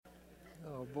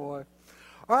Oh, boy.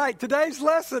 All right, today's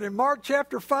lesson in Mark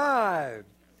chapter 5.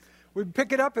 We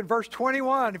pick it up in verse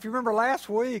 21. If you remember last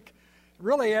week,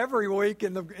 really every week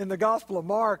in the Gospel of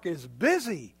Mark is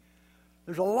busy.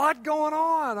 There's a lot going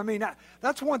on. I mean,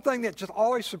 that's one thing that just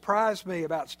always surprised me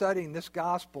about studying this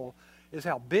Gospel is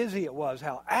how busy it was,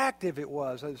 how active it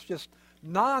was. It's just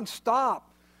nonstop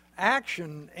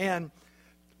action. And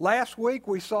last week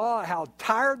we saw how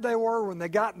tired they were when they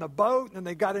got in the boat, and then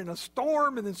they got in a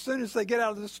storm, and as soon as they get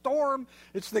out of the storm,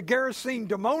 it's the Gerasene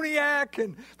demoniac,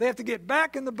 and they have to get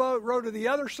back in the boat, row to the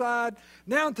other side.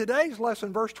 Now in today's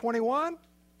lesson, verse 21,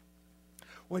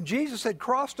 when Jesus had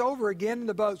crossed over again in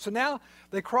the boat, so now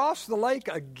they cross the lake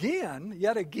again,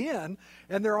 yet again,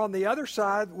 and they're on the other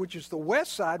side, which is the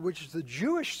west side, which is the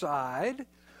Jewish side.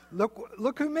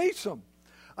 Look who meets them.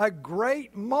 A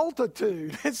great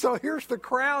multitude. And so here's the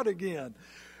crowd again.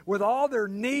 With all their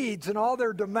needs and all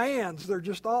their demands, they're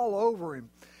just all over him.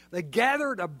 They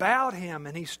gathered about him,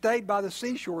 and he stayed by the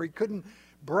seashore. He couldn't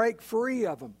break free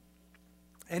of them.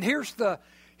 And here's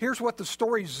what the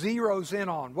story zeroes in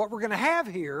on. What we're going to have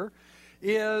here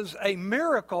is a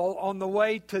miracle on the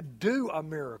way to do a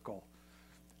miracle.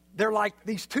 They're like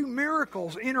these two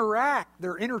miracles interact.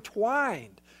 They're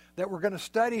intertwined that we're going to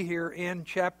study here in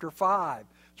chapter 5.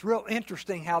 It's real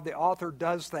interesting how the author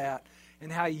does that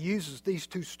and how he uses these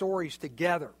two stories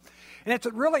together. And it's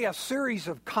really a series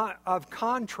of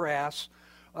contrasts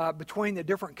between the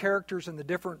different characters and the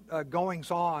different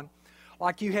goings-on.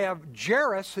 Like you have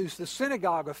Jairus, who's the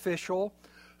synagogue official,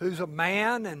 who's a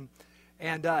man,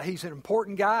 and he's an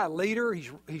important guy, a leader.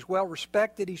 He's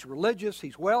well-respected, he's religious,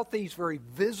 he's wealthy, he's very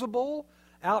visible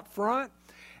out front.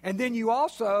 And then you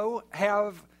also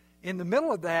have, in the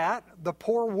middle of that, the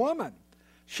poor woman.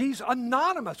 She's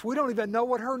anonymous. We don't even know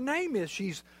what her name is.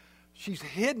 She's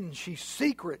hidden. She's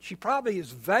secret. She probably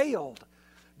is veiled.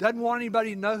 Doesn't want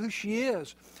anybody to know who she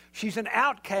is. She's an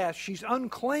outcast. She's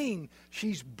unclean.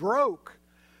 She's broke.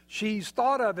 She's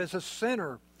thought of as a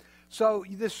sinner. So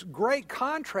this great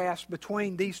contrast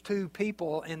between these two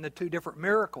people in the two different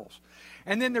miracles.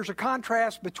 And then there's a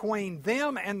contrast between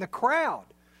them and the crowd.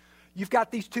 You've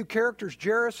got these two characters,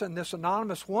 Jairus and this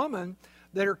anonymous woman,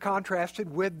 that are contrasted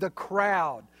with the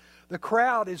crowd. The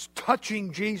crowd is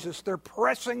touching Jesus. They're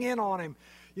pressing in on him.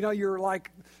 You know, you're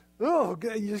like, oh,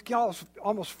 you just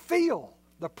almost feel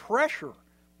the pressure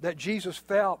that Jesus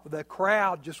felt. The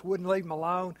crowd just wouldn't leave him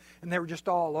alone, and they were just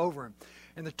all over him.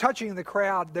 And the touching of the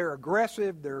crowd, they're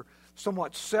aggressive, they're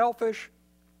somewhat selfish,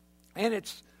 and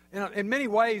it's, in many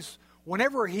ways,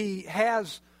 whenever he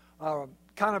has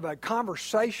kind of a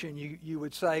conversation, you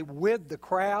would say, with the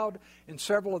crowd in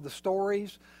several of the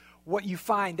stories, what you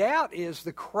find out is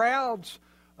the crowds,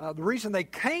 the reason they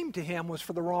came to him was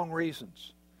for the wrong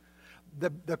reasons.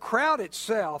 The crowd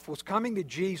itself was coming to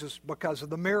Jesus because of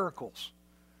the miracles.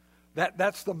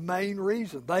 That's the main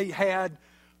reason. They had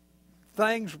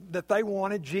things that they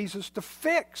wanted Jesus to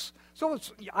fix. So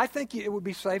I think it would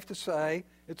be safe to say,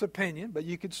 it's opinion, but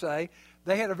you could say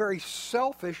they had a very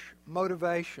selfish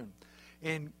motivation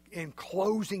in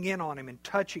closing in on him and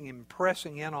touching him,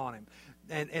 pressing in on him,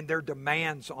 and their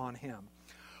demands on him.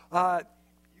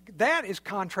 That is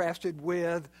contrasted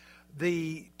with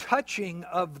the touching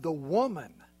of the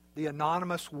woman. The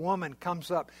anonymous woman comes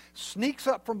up, sneaks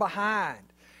up from behind,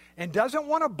 and doesn't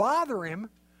want to bother him,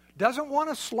 doesn't want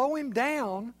to slow him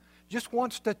down, just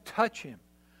wants to touch him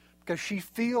because she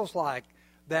feels like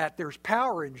that there's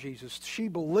power in Jesus. She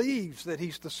believes that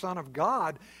he's the Son of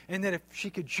God, and that if she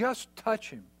could just touch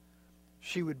him,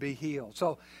 she would be healed.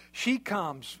 So she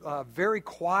comes very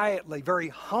quietly, very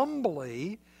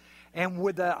humbly, and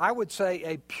with, I would say,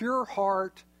 a pure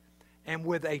heart and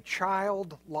with a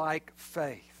childlike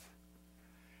faith.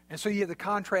 And so you have the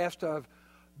contrast of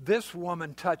this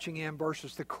woman touching him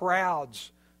versus the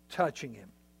crowds touching him.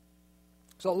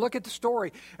 So look at the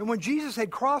story. And when Jesus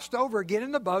had crossed over again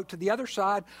in the boat to the other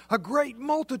side, a great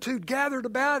multitude gathered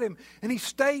about him, and he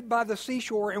stayed by the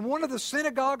seashore. And one of the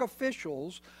synagogue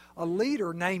officials, a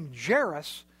leader named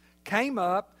Jairus, came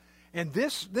up. And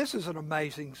this is an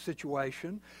amazing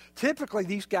situation. Typically,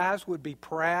 these guys would be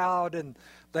proud, and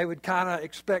they would kind of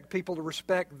expect people to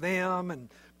respect them and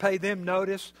pay them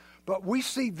notice. But we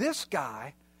see this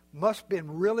guy must have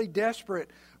been really desperate,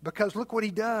 because look what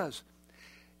he does.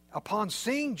 Upon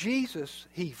seeing Jesus,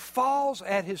 he falls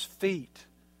at his feet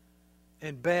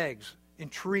and begs,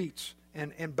 entreats,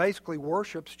 and basically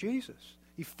worships Jesus.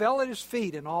 He fell at his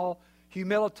feet in all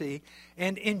humility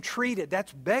and entreated.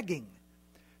 That's begging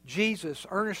Jesus,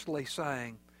 earnestly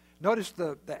saying, notice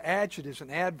the adjectives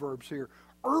and adverbs here,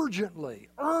 urgently,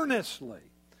 earnestly,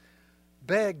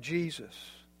 beg Jesus,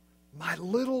 my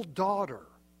little daughter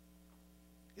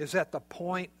is at the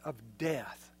point of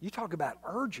death. You talk about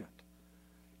urgent.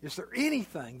 Is there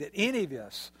anything that any of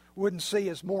us wouldn't see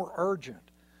as more urgent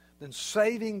than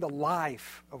saving the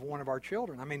life of one of our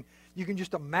children? I mean, you can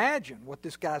just imagine what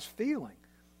this guy's feeling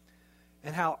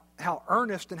and how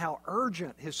earnest and how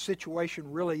urgent his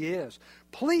situation really is.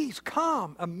 Please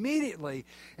come immediately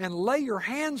and lay your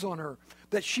hands on her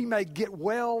that she may get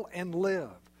well and live.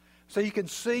 So you can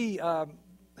see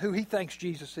who he thinks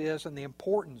Jesus is and the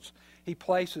importance he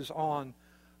places on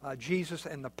Jesus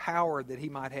and the power that he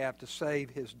might have to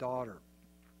save his daughter.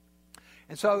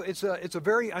 And so it's a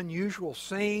very unusual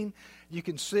scene. You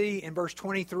can see in verse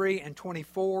 23 and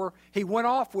 24, he went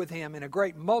off with him, and a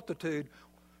great multitude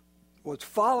was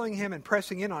following him and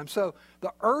pressing in on him. So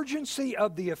the urgency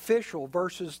of the official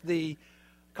versus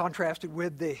contrasted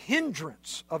with the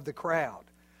hindrance of the crowd.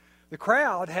 The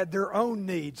crowd had their own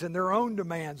needs and their own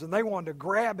demands, and they wanted to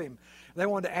grab him. They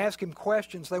wanted to ask him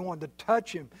questions. They wanted to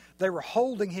touch him. They were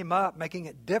holding him up, making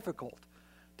it difficult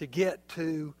to get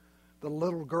to the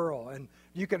little girl. And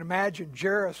you can imagine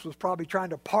Jairus was probably trying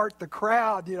to part the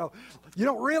crowd. You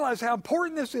don't realize how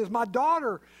important this is, my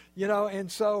daughter.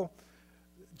 And so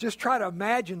just try to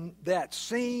imagine that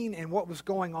scene and what was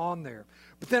going on there.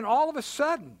 But then all of a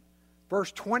sudden,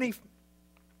 verse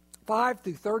 25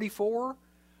 through 34,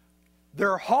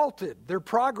 they're halted. Their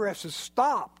progress is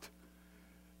stopped.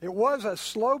 It was a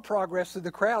slow progress through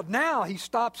the crowd. Now he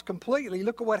stops completely.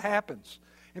 Look at what happens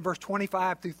in verse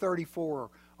 25 through 34.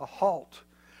 A halt.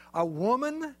 A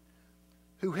woman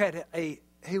who had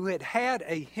had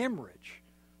a hemorrhage,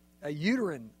 a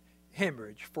uterine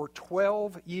hemorrhage for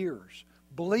 12 years,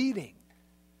 bleeding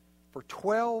for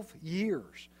 12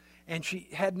 years, and she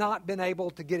had not been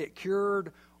able to get it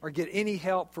cured or get any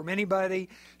help from anybody.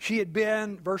 She had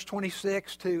been, verse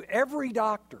 26, to every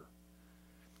doctor,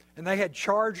 and they had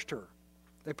charged her.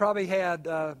 They probably had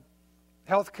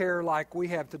health care like we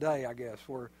have today, I guess,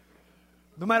 where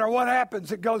no matter what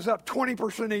happens, it goes up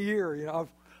 20% a year.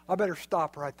 I better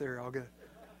stop right there.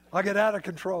 I'll get out of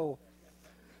control.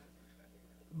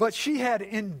 But she had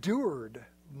endured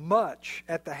much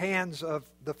at the hands of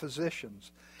the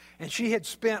physicians, and she had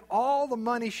spent all the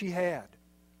money she had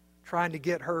trying to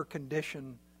get her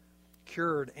condition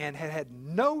cured, and had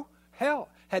no help,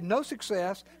 had no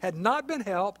success, had not been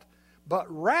helped, but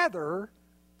rather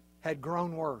had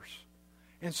grown worse.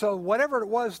 And so whatever it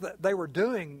was that they were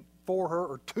doing for her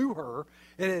or to her,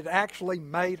 it had actually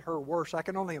made her worse. I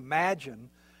can only imagine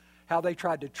how they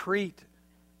tried to treat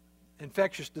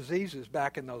infectious diseases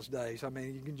back in those days. I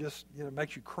mean, you can just, it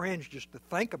makes you cringe just to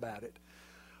think about it.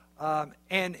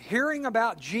 And hearing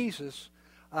about Jesus,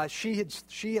 she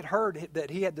had heard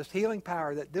that he had this healing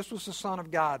power, that this was the Son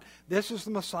of God, this is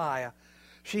the Messiah.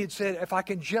 She had said, if I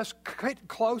can just get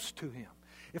close to him,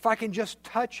 if I can just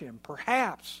touch him,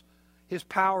 perhaps his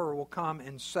power will come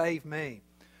and save me.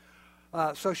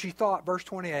 So she thought, verse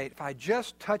 28, if I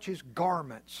just touch his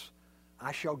garments,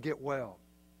 I shall get well.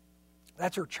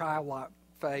 That's her childlike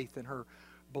faith and her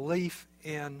belief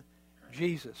in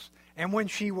Jesus. And when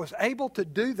she was able to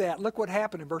do that, look what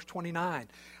happened in verse 29.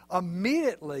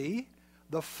 Immediately,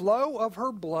 the flow of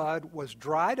her blood was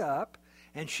dried up,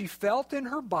 and she felt in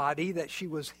her body that she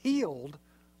was healed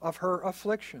of her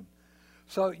affliction.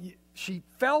 So she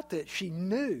felt it. She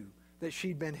knew that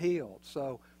she'd been healed.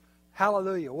 So,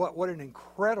 hallelujah. What an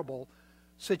incredible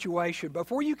situation.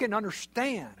 Before you can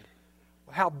understand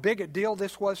how big a deal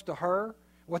this was to her,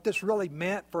 what this really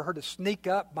meant for her to sneak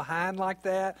up behind like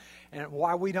that, and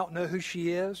why we don't know who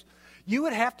she is, you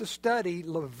would have to study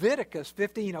Leviticus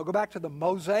 15. Go back to the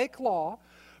Mosaic Law,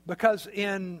 because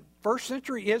in first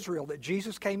century Israel that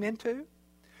Jesus came into,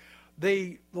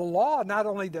 the law, not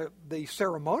only the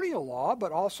ceremonial law,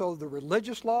 but also the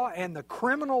religious law and the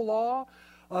criminal law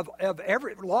of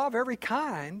every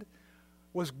kind,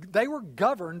 they were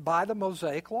governed by the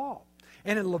Mosaic Law.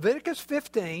 And in Leviticus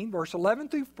 15, verse 11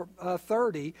 through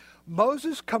 30,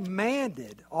 Moses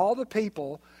commanded all the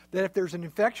people that if there's an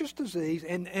infectious disease,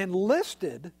 and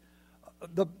listed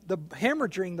the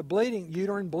hemorrhaging, the bleeding,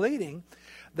 uterine bleeding,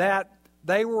 that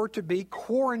they were to be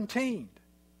quarantined,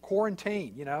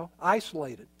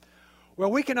 isolated.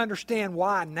 Well, we can understand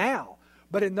why now,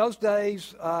 but in those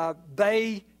days,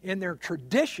 they, in their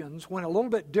traditions, went a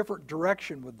little bit different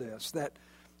direction with this, that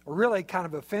are really kind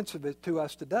of offensive to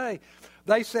us today.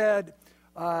 They said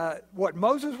what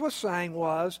Moses was saying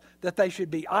was that they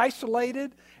should be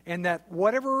isolated, and that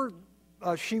whatever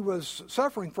she was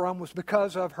suffering from was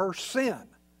because of her sin.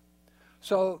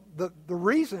 So the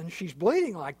reason she's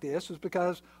bleeding like this is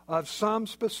because of some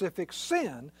specific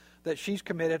sin that she's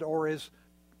committed or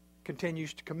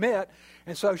continues to commit.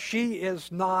 And so she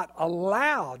is not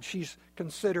allowed. She's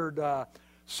considered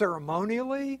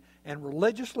ceremonially and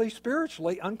religiously,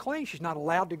 spiritually unclean. She's not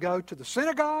allowed to go to the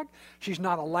synagogue. She's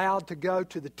not allowed to go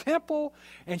to the temple.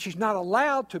 And she's not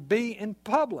allowed to be in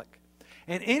public.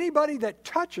 And anybody that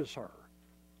touches her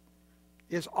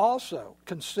is also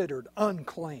considered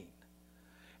unclean.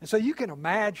 And so you can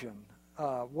imagine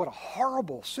what a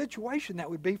horrible situation that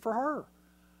would be for her.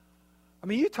 I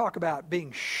mean, you talk about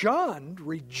being shunned,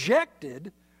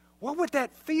 rejected. What would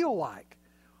that feel like?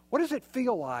 What does it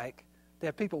feel like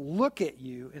that people look at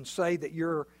you and say that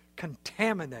you're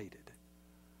contaminated,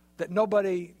 that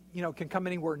nobody, can come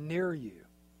anywhere near you,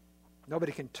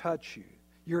 nobody can touch you,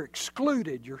 you're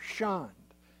excluded, you're shunned,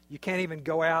 you can't even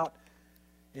go out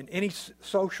in any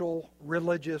social,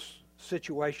 religious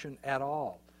situation at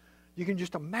all. You can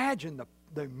just imagine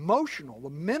the emotional, the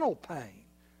mental pain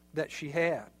that she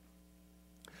had.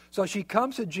 So she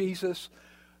comes to Jesus,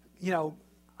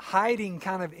 hiding,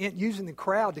 using the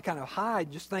crowd to kind of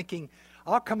hide, just thinking,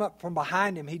 I'll come up from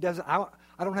behind him. I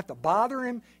don't have to bother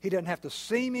him. He doesn't have to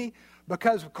see me.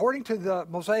 Because according to the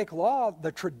Mosaic law,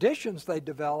 the traditions they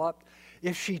developed,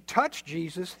 if she touched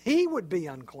Jesus, he would be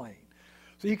unclean.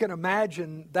 So you can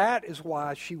imagine that is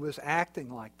why she was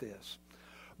acting like this.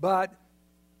 But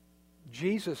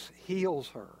Jesus heals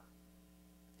her.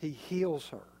 He heals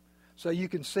her. So you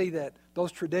can see that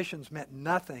those traditions meant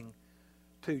nothing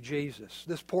to Jesus.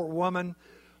 This poor woman,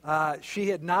 she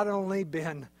had not only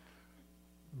been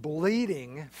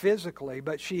bleeding physically,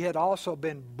 but she had also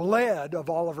been bled of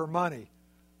all of her money,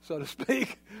 so to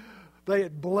speak. They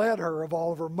had bled her of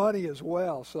all of her money as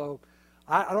well. So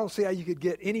I don't see how you could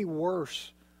get any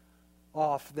worse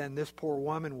off than this poor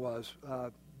woman was,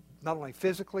 not only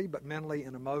physically, but mentally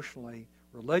and emotionally,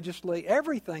 religiously,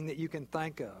 everything that you can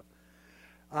think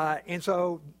of. And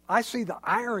so I see the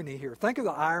irony here. Think of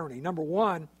the irony. Number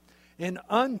one, an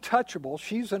untouchable,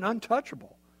 she's an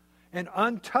untouchable. An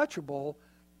untouchable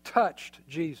touched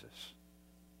Jesus.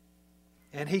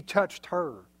 And he touched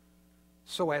her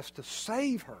so as to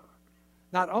save her,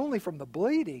 not only from the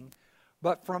bleeding,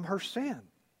 but from her sin.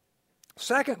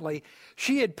 Secondly,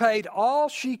 she had paid all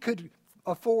she could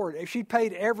afford. She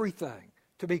paid everything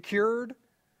to be cured.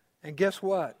 And guess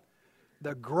what?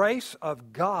 The grace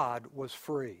of God was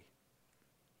free.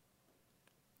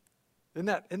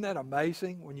 Isn't that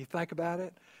amazing when you think about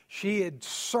it? She had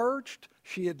searched,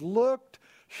 she had looked,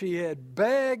 she had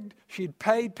begged, she had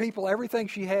paid people everything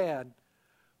she had,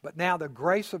 but now the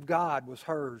grace of God was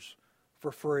hers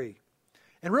for free.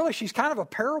 And really, she's kind of a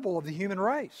parable of the human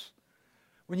race.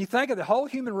 When you think of the whole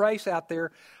human race out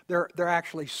there, they're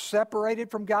actually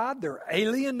separated from God, they're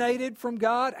alienated from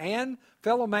God and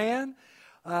fellow man.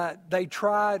 They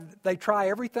try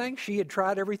everything. She had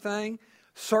tried everything,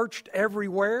 searched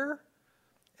everywhere,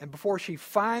 and before she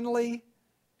finally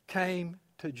came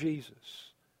to Jesus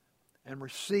and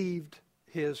received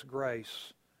his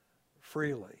grace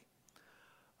freely.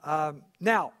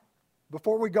 Now,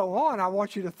 before we go on, I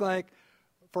want you to think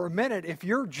for a minute, if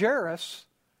you're Jairus,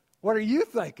 what are you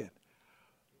thinking?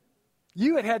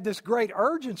 You had this great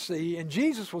urgency, and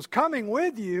Jesus was coming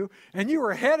with you, and you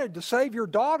were headed to save your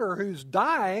daughter who's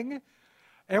dying,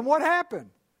 and what happened?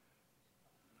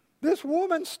 This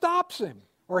woman stops him,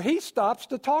 or he stops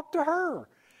to talk to her.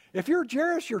 If you're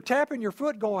Jairus, you're tapping your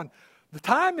foot going, the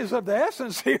time is of the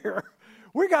essence here.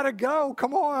 We got to go.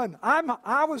 Come on.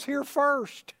 I was here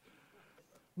first.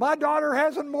 My daughter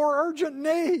has a more urgent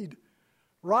need,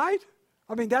 right?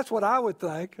 I mean, that's what I would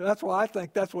think. That's why I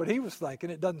think that's what he was thinking.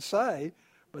 It doesn't say,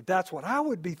 but that's what I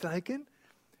would be thinking.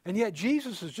 And yet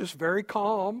Jesus is just very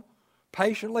calm,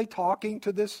 patiently talking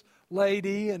to this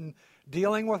lady and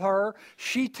dealing with her.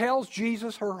 She tells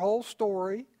Jesus her whole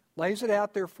story, lays it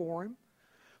out there for him.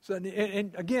 So,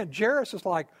 and again, Jairus is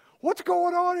like, what's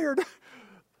going on here?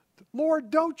 Lord,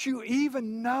 don't you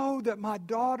even know that my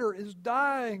daughter is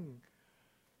dying?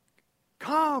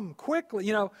 Come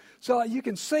quickly, So you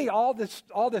can see all this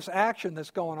action that's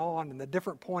going on and the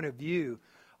different point of view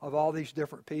of all these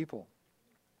different people.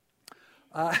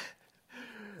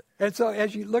 And so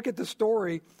as you look at the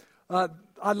story,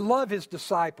 I love his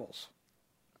disciples.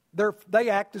 They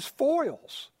act as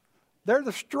foils. They're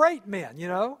the straight men,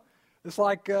 It's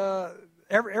like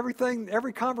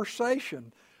every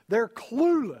conversation, they're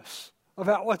clueless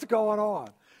about what's going on.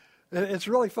 It's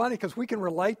really funny because we can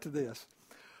relate to this.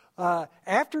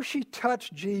 After she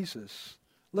touched Jesus,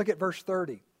 look at verse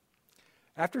 30.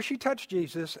 After she touched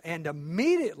Jesus, and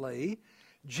immediately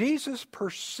Jesus,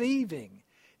 perceiving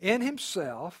in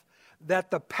himself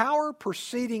that the power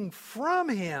proceeding from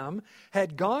him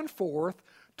had gone forth,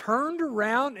 turned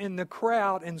around in the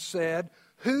crowd and said,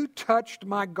 who touched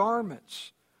my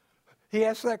garments? He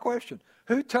asked that question.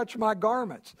 Who touched my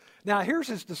garments? Now, here's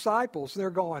his disciples. They're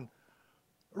going,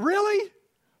 really?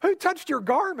 Who touched your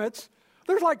garments?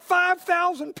 There's like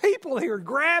 5,000 people here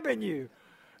grabbing you.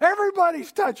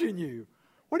 Everybody's touching you.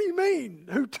 What do you mean,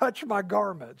 who touched my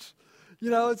garments?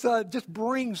 It just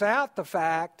brings out the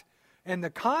fact and the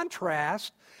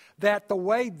contrast that the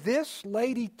way this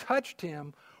lady touched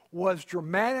him was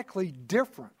dramatically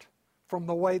different from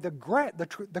the way the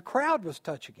crowd was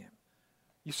touching him.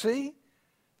 You see?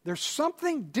 There's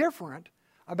something different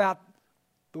about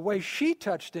the way she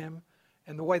touched him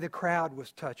and the way the crowd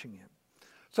was touching him.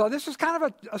 So this is kind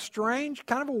of a strange,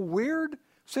 kind of a weird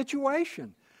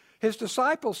situation. His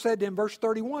disciples said to him, verse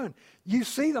 31, you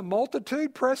see the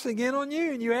multitude pressing in on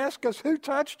you and you ask us who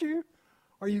touched you?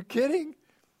 Are you kidding?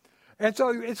 And so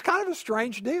it's kind of a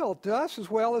strange deal to us as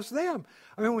well as them.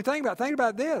 I mean, when we think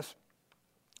about this.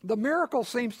 The miracle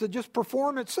seems to just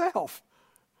perform itself.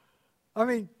 I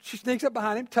mean, she sneaks up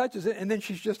behind him, touches it, and then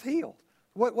she's just healed.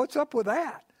 What's up with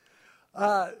that?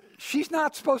 She's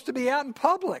not supposed to be out in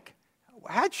public.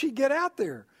 How'd she get out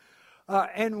there?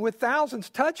 And with thousands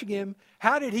touching him,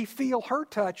 how did he feel her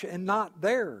touch and not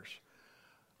theirs?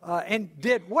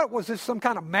 What was this, some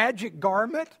kind of magic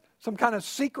garment? Some kind of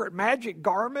secret magic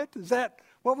garment? Is that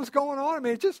what was going on? I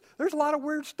mean, there's a lot of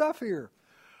weird stuff here.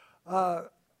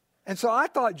 And so I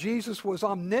thought Jesus was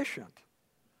omniscient.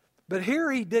 But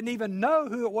here he didn't even know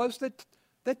who it was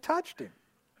that touched him.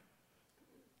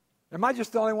 Am I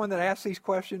just the only one that asks these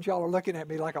questions? Y'all are looking at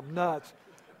me like I'm nuts.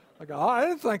 I go, I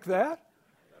didn't think that.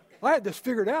 I had this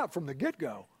figured out from the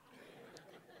get-go.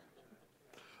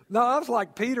 No, I was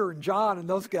like Peter and John and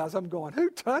those guys. I'm going, who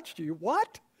touched you?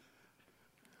 What?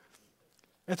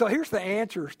 And so here's the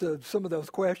answers to some of those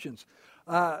questions.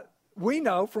 We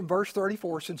know from verse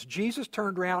 34, since Jesus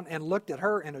turned around and looked at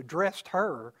her and addressed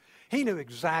her, he knew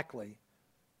exactly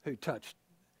who touched.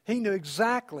 He knew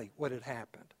exactly what had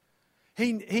happened.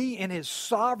 He in his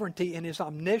sovereignty and his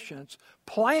omniscience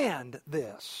planned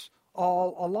this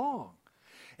all along.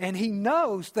 And he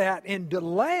knows that in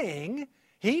delaying,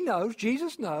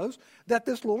 Jesus knows that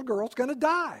this little girl's going to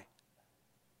die.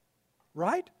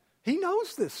 Right? He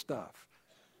knows this stuff.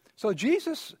 So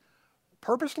Jesus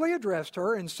purposely addressed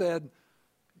her and said,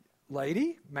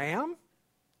 lady, ma'am,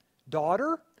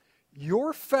 daughter,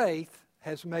 your faith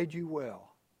has made you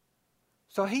well.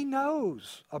 So he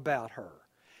knows about her.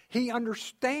 He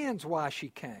understands why she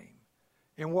came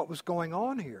and what was going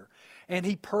on here. And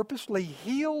he purposely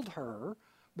healed her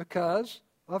because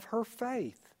of her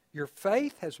faith. Your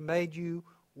faith has made you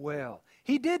well.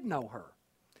 He did know her.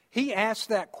 He asked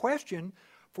that question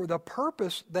for the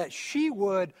purpose that she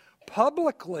would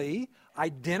publicly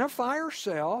identify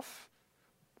herself,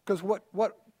 because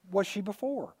what was she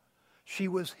before? She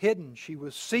was hidden. She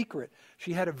was secret.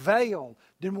 She had a veil.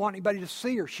 Didn't want anybody to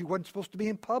see her. She wasn't supposed to be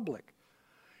in public.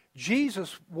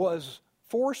 Jesus was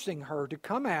forcing her to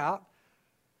come out,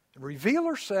 reveal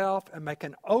herself, and make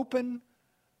an open,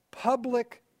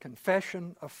 public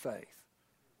confession of faith.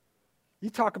 You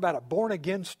talk about a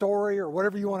born-again story or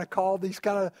whatever you want to call these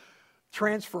kind of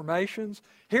transformations.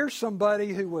 Here's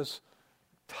somebody who was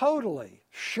totally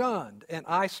shunned and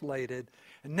isolated,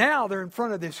 and now they're in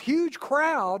front of this huge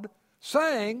crowd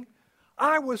saying,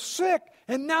 I was sick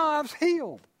and now I was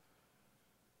healed.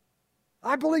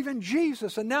 I believe in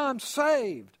Jesus and now I'm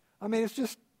saved. I mean,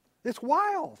 it's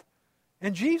wild.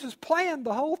 And Jesus planned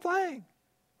the whole thing,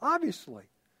 obviously.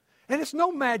 And it's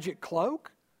no magic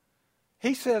cloak.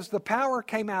 He says the power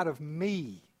came out of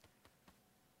me.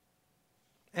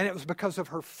 And it was because of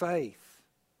her faith.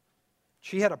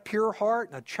 She had a pure heart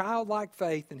and a childlike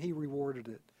faith, and he rewarded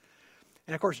it.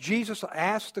 And of course, Jesus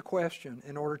asked the question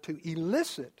in order to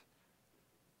elicit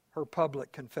her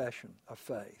public confession of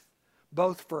faith,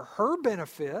 both for her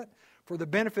benefit, for the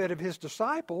benefit of his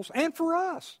disciples, and for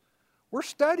us. We're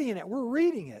studying it. We're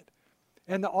reading it.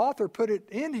 And the author put it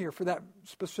in here for that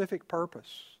specific purpose.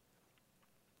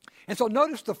 And so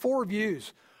notice the four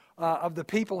views of the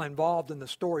people involved in the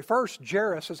story. First,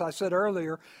 Jairus, as I said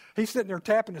earlier, he's sitting there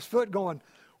tapping his foot going,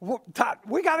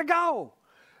 we got to go.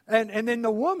 And then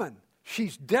the woman,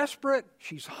 she's desperate.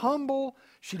 She's humble.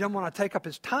 She doesn't want to take up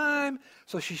his time.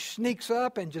 So she sneaks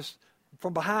up and just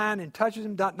from behind and touches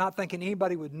him, not thinking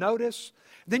anybody would notice.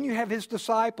 Then you have his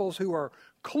disciples who are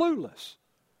clueless,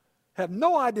 have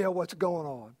no idea what's going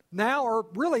on now or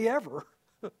really ever.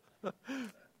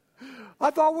 I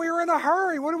thought we were in a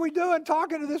hurry. What are we doing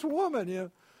talking to this woman?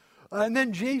 You know? And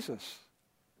then Jesus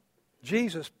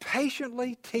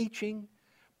patiently teaching,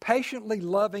 patiently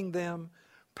loving them,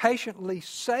 patiently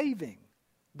saving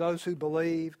those who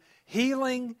believe,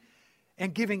 healing,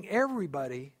 and giving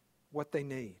everybody what they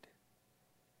need.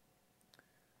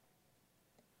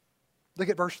 Look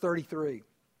at verse 33.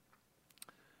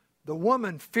 The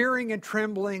woman, fearing and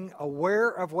trembling, aware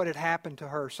of what had happened to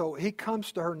her. So he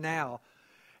comes to her now,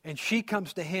 and she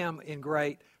comes to him in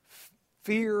great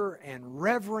fear and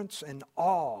reverence and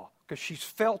awe because she's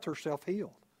felt herself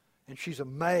healed, and she's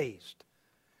amazed.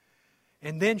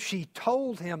 And then she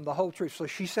told him the whole truth. So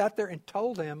she sat there and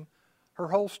told him her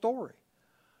whole story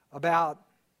about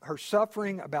her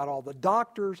suffering, about all the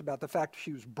doctors, about the fact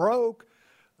she was broke,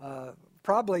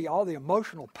 probably all the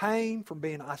emotional pain from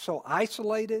being so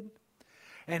isolated.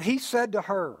 And he said to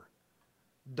her,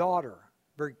 daughter,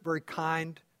 very, very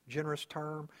kind, generous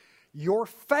term, your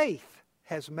faith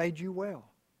has made you well.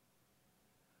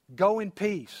 Go in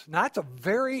peace. Now that's a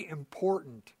very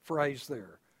important phrase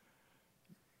there.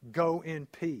 Go in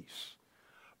peace.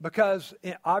 Because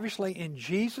obviously in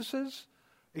Jesus'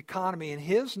 economy, in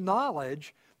his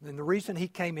knowledge, and the reason he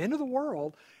came into the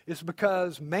world is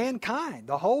because mankind,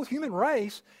 the whole human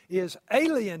race, is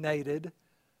alienated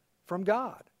from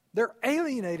God. They're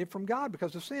alienated from God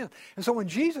because of sin. And so when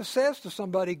Jesus says to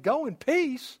somebody, go in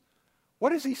peace,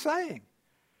 what is he saying?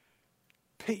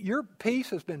 Your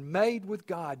peace has been made with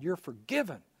God. You're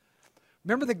forgiven.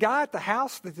 Remember the guy at the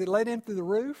house that they let in through the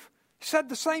roof? He said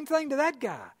the same thing to that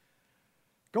guy.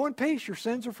 Go in peace, your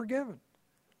sins are forgiven.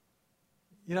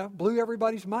 Blew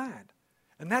everybody's mind.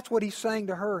 And that's what he's saying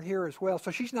to her here as well.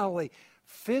 So she's not only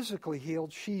physically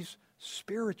healed, she's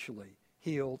spiritually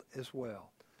healed as well.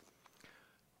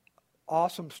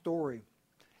 Awesome story.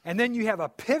 And then you have a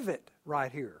pivot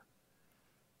right here.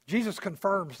 Jesus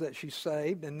confirms that she's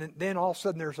saved, and then all of a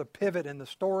sudden there's a pivot in the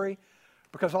story,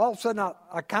 because all of a sudden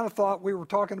I kind of thought we were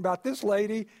talking about this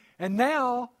lady, and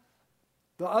now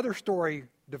the other story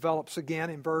develops again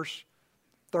in verse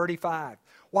 35.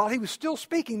 While he was still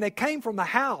speaking, they came from the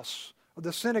house of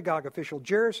the synagogue official,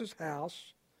 Jairus'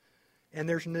 house, and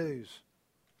there's news.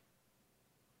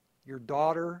 Your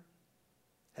daughter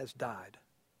has died.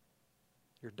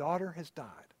 Your daughter has died.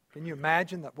 Can you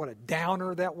imagine what a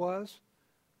downer that was?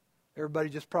 Everybody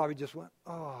probably just went,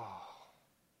 oh.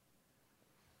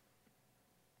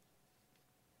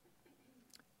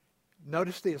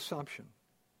 Notice the assumption.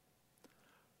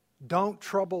 Don't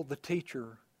trouble the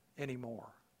teacher anymore.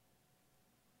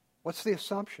 What's the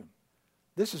assumption?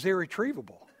 This is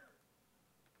irretrievable.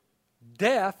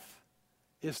 Death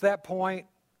is that point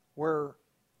where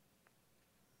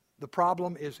the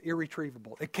problem is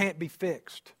irretrievable. It can't be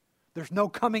fixed. There's no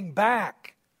coming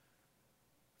back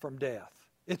from death.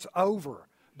 It's over.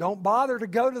 Don't bother to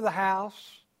go to the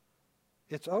house.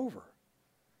 It's over.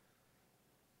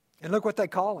 And look what they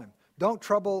call him. Don't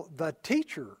trouble the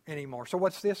teacher anymore. So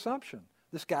what's the assumption?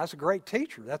 This guy's a great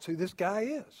teacher. That's who this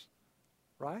guy is.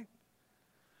 Right?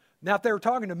 Now, if they were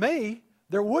talking to me,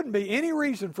 there wouldn't be any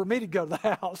reason for me to go to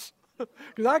the house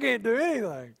because I can't do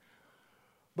anything.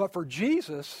 But for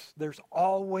Jesus, there's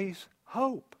always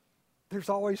hope. There's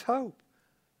always hope.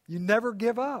 You never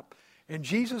give up. And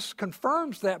Jesus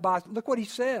confirms that by, look what he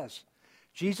says.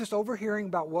 Jesus, overhearing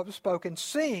about what was spoken,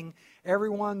 seeing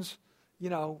everyone's,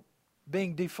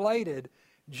 being deflated,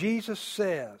 Jesus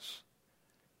says,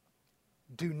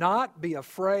 do not be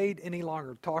afraid any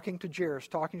longer. Talking to Jairus,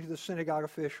 talking to the synagogue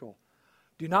official.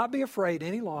 Do not be afraid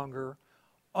any longer.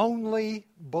 Only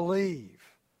believe.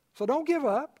 So don't give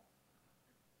up.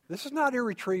 This is not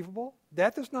irretrievable.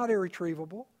 Death is not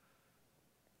irretrievable.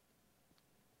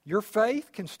 Your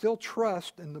faith can still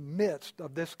trust in the midst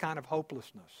of this kind of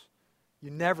hopelessness.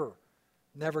 You never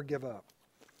give up.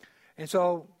 And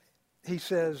so he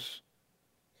says,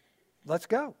 let's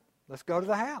go. Let's go to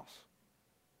the house.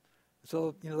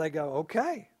 So, they go,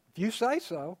 okay, if you say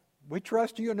so, we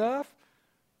trust you enough,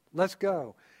 let's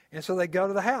go. And so they go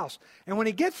to the house. And when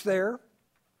he gets there,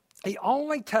 he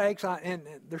only takes, and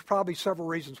there's probably several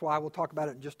reasons why, we'll talk about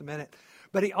it in just a minute,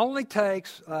 but he only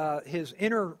takes his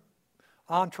inner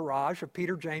entourage of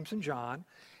Peter, James, and John.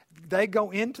 They go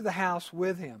into the house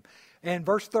with him. And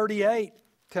verse 38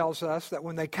 tells us that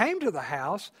when they came to the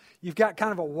house, you've got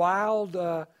kind of a wild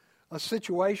a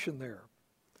situation there.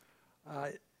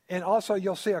 And also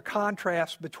you'll see a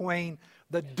contrast between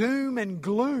the doom and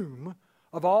gloom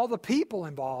of all the people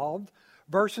involved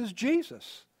versus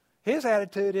Jesus. His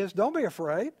attitude is, don't be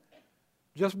afraid,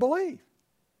 just believe.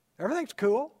 Everything's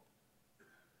cool.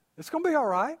 It's going to be all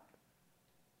right.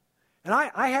 And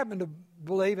I happen to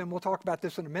believe, and we'll talk about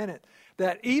this in a minute,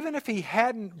 that even if he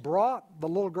hadn't brought the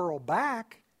little girl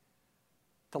back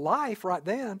to life right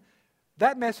then,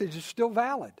 that message is still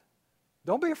valid.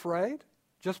 Don't be afraid,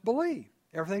 just believe.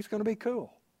 Everything's going to be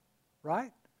cool,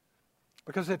 right?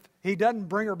 Because if he doesn't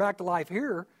bring her back to life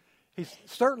here, he's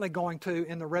certainly going to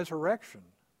in the resurrection.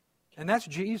 And that's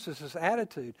Jesus'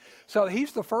 attitude. So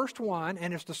he's the first one,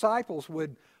 and his disciples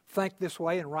would think this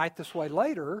way and write this way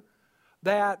later,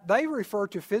 that they refer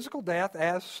to physical death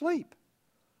as sleep.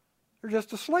 They're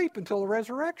just asleep until the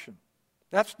resurrection.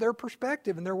 That's their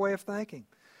perspective and their way of thinking.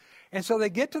 And so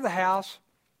they get to the house,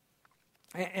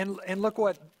 and look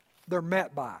what they're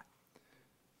met by.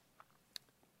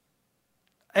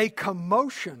 A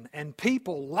commotion and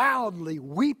people loudly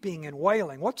weeping and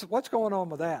wailing. What's going on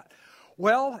with that?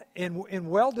 Well, in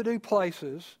well-to-do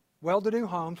places, well-to-do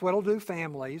homes, well-to-do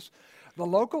families, the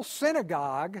local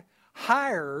synagogue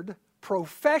hired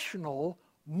professional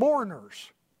mourners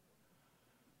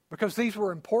because these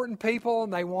were important people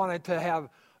and they wanted to have,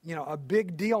 a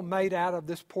big deal made out of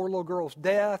this poor little girl's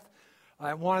death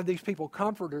and wanted these people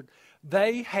comforted.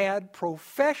 They had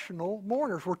professional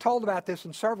mourners. We're told about this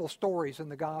in several stories in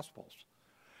the Gospels.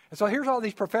 And so here's all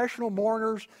these professional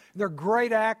mourners. And they're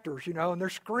great actors, and they're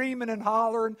screaming and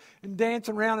hollering and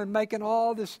dancing around and making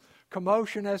all this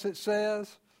commotion, as it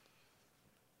says.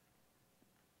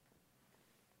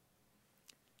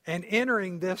 And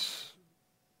entering this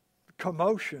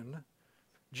commotion,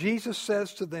 Jesus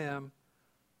says to them,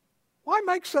 why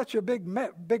make such a big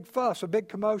fuss, a big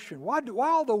commotion? Why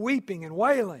all the weeping and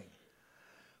wailing?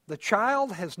 The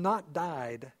child has not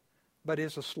died, but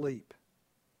is asleep.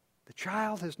 The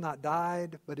child has not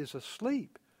died, but is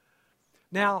asleep.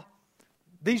 Now,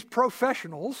 these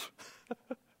professionals,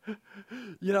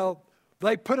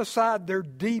 they put aside their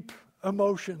deep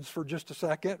emotions for just a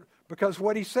second because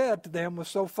what he said to them was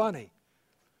so funny.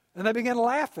 And they began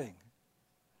laughing.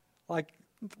 Like,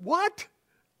 what?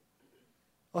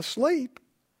 Asleep?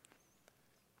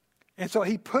 And so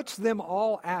he puts them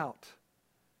all out.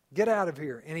 Get out of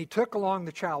here. And he took along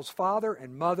the child's father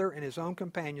and mother and his own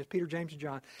companions, Peter, James, and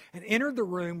John, and entered the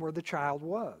room where the child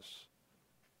was.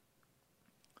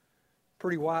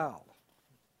 Pretty wild.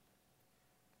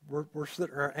 We're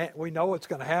sitting there, we know what's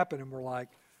going to happen, and we're like,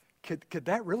 could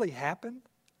that really happen?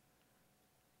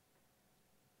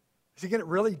 Is he going to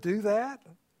really do that?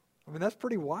 I mean, that's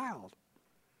pretty wild.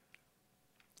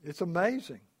 It's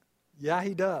amazing. Yeah,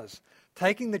 he does.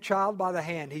 Taking the child by the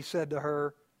hand, he said to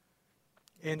her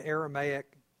in Aramaic,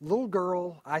 little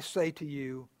girl, I say to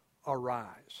you,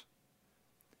 arise.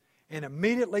 And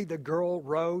immediately the girl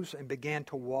rose and began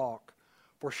to walk,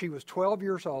 for she was 12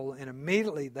 years old, and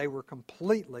immediately they were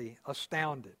completely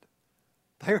astounded.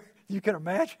 You can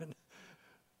imagine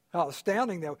how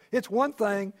astounding that was. It's one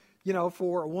thing,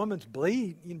 for a woman's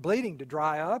bleeding to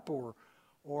dry up, or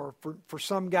for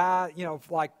some guy,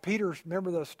 like Peter's, remember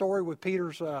the story with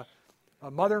Peter's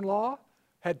mother-in-law?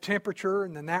 Had temperature,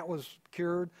 and then that was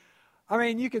cured. I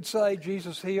mean, you could say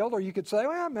Jesus healed, or you could say,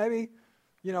 well, maybe,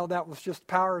 that was just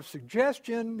power of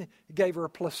suggestion. He gave her a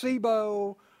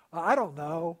placebo. I don't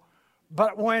know.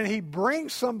 But when he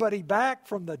brings somebody back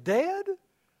from the dead,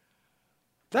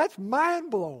 that's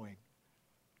mind-blowing,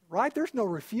 right? There's no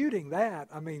refuting that.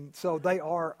 I mean, so they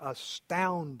are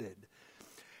astounded.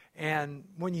 And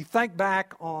when you think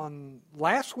back on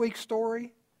last week's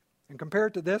story and compare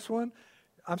it to this one,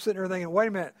 I'm sitting there thinking, wait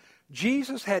a minute.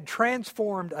 Jesus had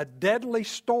transformed a deadly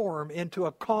storm into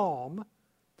a calm,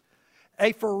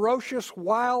 a ferocious,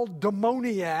 wild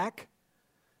demoniac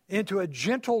into a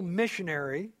gentle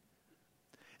missionary,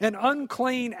 an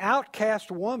unclean, outcast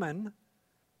woman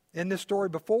in this story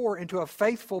before into a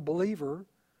faithful believer,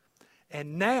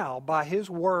 and now, by his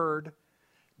word,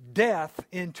 death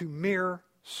into mere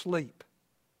sleep.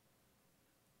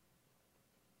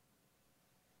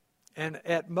 And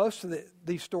at most of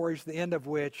these stories, the end of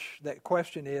which, that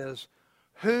question is,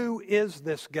 who is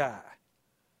this guy?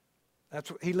 That's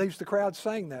what he leaves the crowd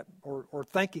saying that or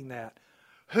thinking that.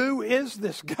 Who is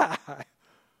this guy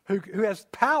who has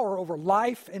power over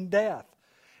life and death?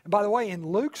 And by the way, in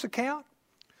Luke's account,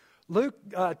 Luke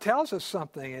tells us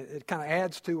something. It kind of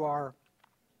adds to our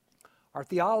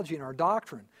theology and our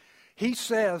doctrine. He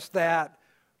says that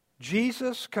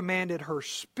Jesus commanded her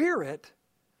spirit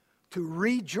to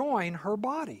rejoin her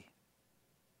body.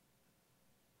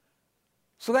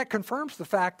 So that confirms the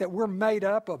fact that we're made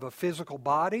up of a physical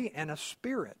body and a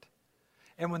spirit.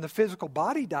 And when the physical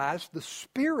body dies, the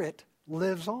spirit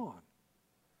lives on.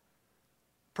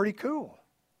 Pretty cool.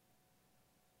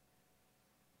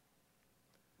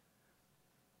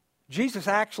 Jesus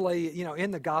actually,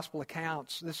 in the gospel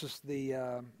accounts, this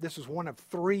is one of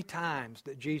 3 times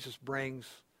that Jesus brings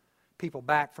people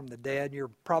back from the dead. You're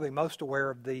probably most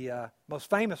aware of the most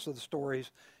famous of the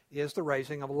stories is the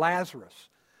raising of Lazarus.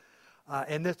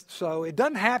 So it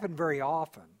doesn't happen very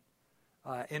often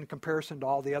in comparison to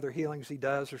all the other healings he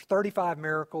does. There's 35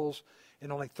 miracles,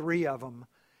 and only 3 of them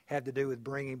had to do with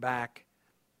bringing back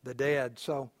the dead.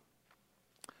 So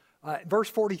Verse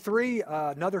 43,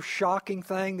 another shocking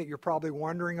thing that you're probably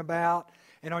wondering about.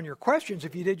 And on your questions,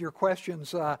 if you did your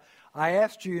questions, I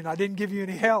asked you and I didn't give you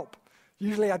any help.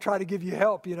 Usually I try to give you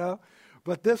help,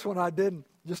 But this one I didn't,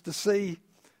 just to see,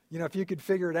 if you could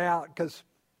figure it out, because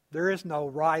there is no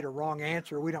right or wrong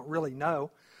answer. We don't really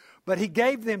know. But he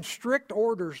gave them strict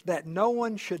orders that no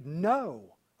one should know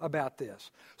about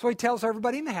this. So he tells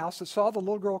everybody in the house that saw the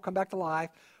little girl come back to life,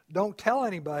 don't tell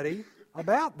anybody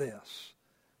about this.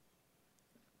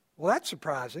 Well, that's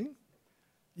surprising.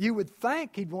 You would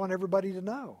think he'd want everybody to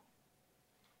know.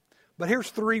 But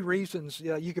here's 3 reasons.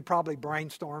 You could probably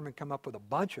brainstorm and come up with a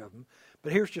bunch of them.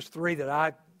 But here's just 3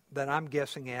 that I'm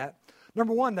guessing at.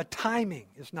 Number 1, the timing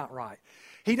is not right.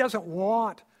 He doesn't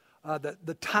want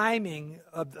the timing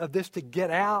of this to get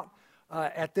out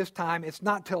at this time. It's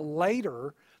not till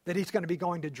later that he's going to be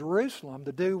going to Jerusalem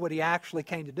to do what he actually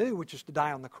came to do, which is to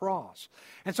die on the cross.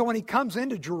 And so when he comes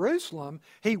into Jerusalem,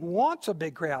 he wants a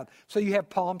big crowd. So you have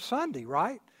Palm Sunday,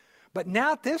 right? But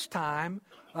now at this time,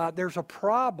 there's a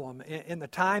problem in the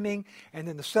timing. And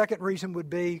then the second reason would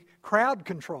be crowd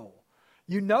control.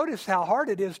 You notice how hard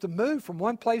it is to move from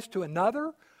one place to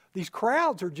another. These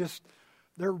crowds are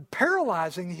they're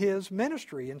paralyzing his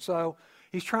ministry. And so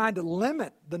he's trying to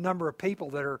limit the number of people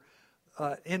that are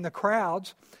in the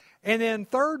crowds. And then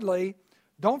thirdly,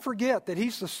 don't forget that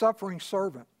he's the suffering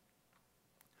servant.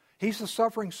 He's the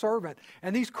suffering servant.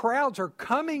 And these crowds are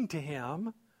coming to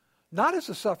him, not as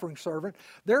a suffering servant.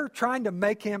 They're trying to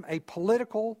make him a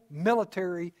political,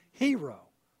 military hero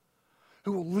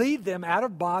who will lead them out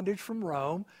of bondage from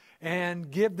Rome and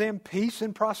give them peace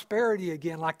and prosperity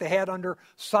again like they had under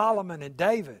Solomon and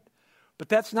David. But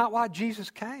that's not why Jesus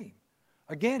came.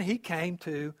 Again, he came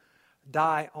to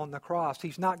die on the cross.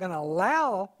 He's not going to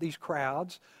allow these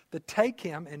crowds to take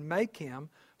him and make him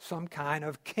some kind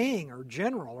of king or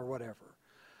general or whatever.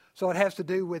 So it has to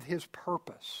do with his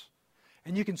purpose.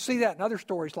 And you can see that in other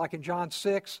stories, like in John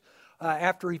 6,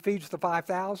 after he feeds the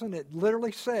 5,000, it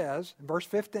literally says, in verse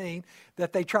 15,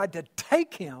 that they tried to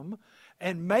take him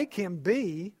and make him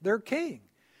be their king.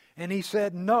 And he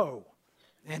said no.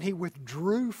 And he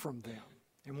withdrew from them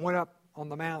and went up on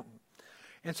the mountain.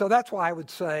 And so that's why I would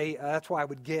say, that's why I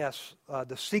would guess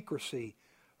the secrecy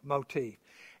motif.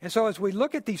 And so as we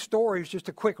look at these stories, just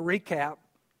a quick recap,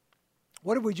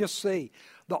 what did we just see?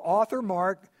 The author,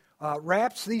 Mark,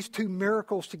 wraps these 2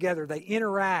 miracles together. They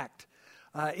interact.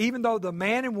 Even though the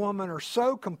man and woman are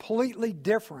so completely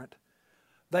different,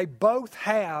 they both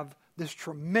have this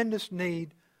tremendous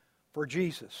need for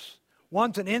Jesus.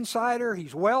 One's an insider.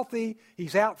 He's wealthy.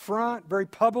 He's out front, very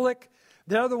public.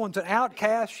 The other one's an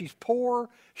outcast. She's poor.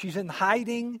 She's in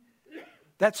hiding.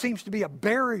 That seems to be a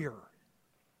barrier,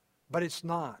 but it's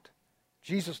not.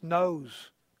 Jesus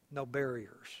knows no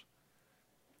barriers.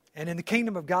 And in the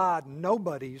kingdom of God,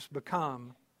 nobody's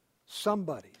become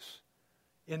somebody's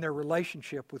in their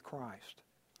relationship with Christ.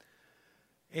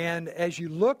 And as you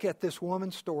look at this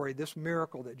woman's story, this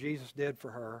miracle that Jesus did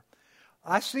for her,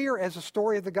 I see her as a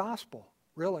story of the gospel,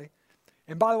 really.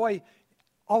 And by the way,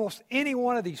 almost any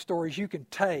one of these stories you can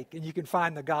take and you can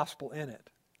find the gospel in it.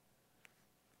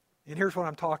 And here's what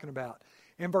I'm talking about.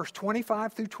 In verse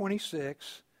 25 through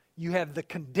 26, you have the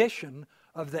condition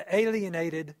of the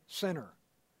alienated sinner.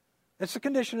 It's the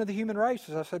condition of the human race,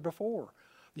 as I said before.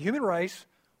 The human race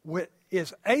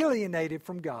is alienated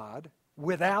from God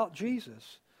without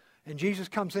Jesus. And Jesus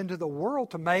comes into the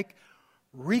world to make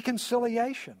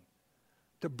reconciliation,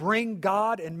 to bring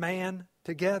God and man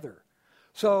together.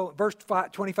 So verse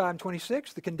 25 and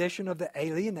 26, the condition of the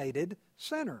alienated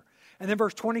sinner. And then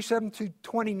verse 27 to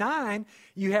 29,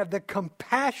 you have the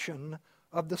compassion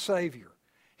of the Savior.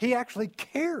 He actually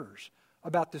cares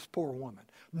about this poor woman.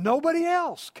 Nobody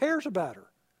else cares about her,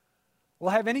 will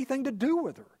have anything to do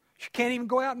with her. She can't even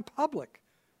go out in public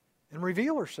and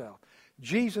reveal herself.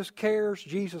 Jesus cares,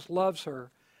 Jesus loves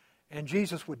her, and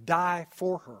Jesus would die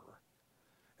for her.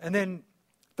 And then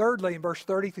thirdly, in verse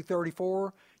 30 through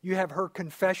 34, you have her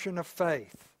confession of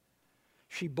faith.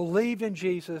 She believed in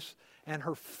Jesus, and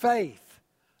her faith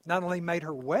not only made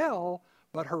her well,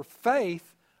 but her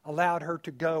faith allowed her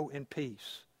to go in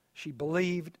peace. She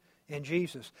believed in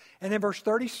Jesus. And in verse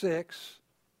 36,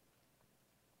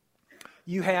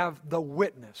 you have the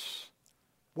witness.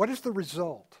 What is the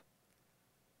result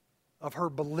of her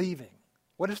believing?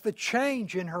 What is the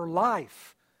change in her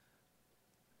life?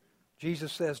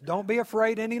 Jesus says, don't be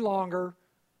afraid any longer,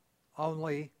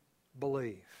 only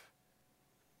believe.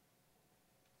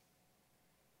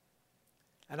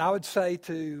 And I would say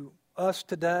to us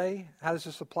today, how does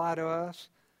this apply to us?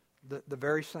 The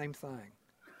very same thing.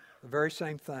 The very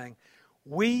same thing.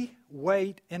 We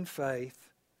wait in faith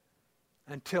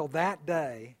until that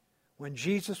day when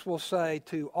Jesus will say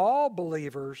to all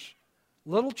believers,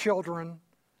 little children,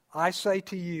 I say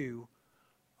to you,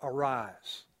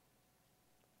 arise.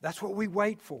 That's what we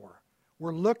wait for.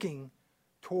 We're looking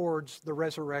towards the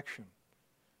resurrection.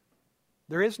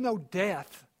 There is no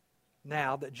death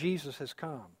now that Jesus has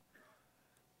come.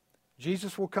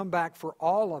 Jesus will come back for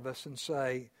all of us and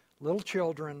say, little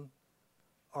children,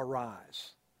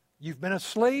 arise. You've been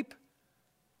asleep,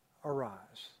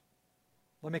 arise.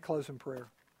 Let me close in prayer.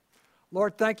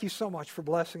 Lord, thank you so much for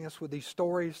blessing us with these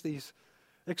stories, these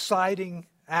exciting,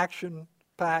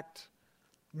 action-packed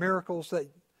miracles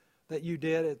that you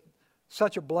did. It's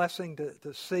such a blessing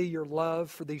to see your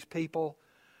love for these people,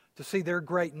 to see their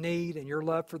great need and your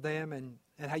love for them and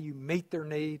how you meet their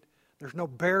need. There's no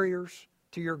barriers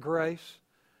to your grace.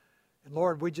 And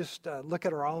Lord, we just look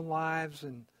at our own lives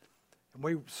and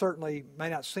we certainly may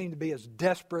not seem to be as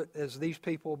desperate as these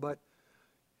people, but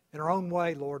in our own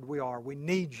way, Lord, we are. We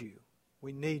need you.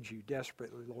 We need you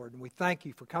desperately, Lord. And we thank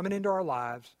you for coming into our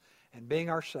lives and being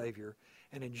our Savior.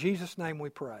 And in Jesus' name we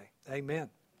pray. Amen.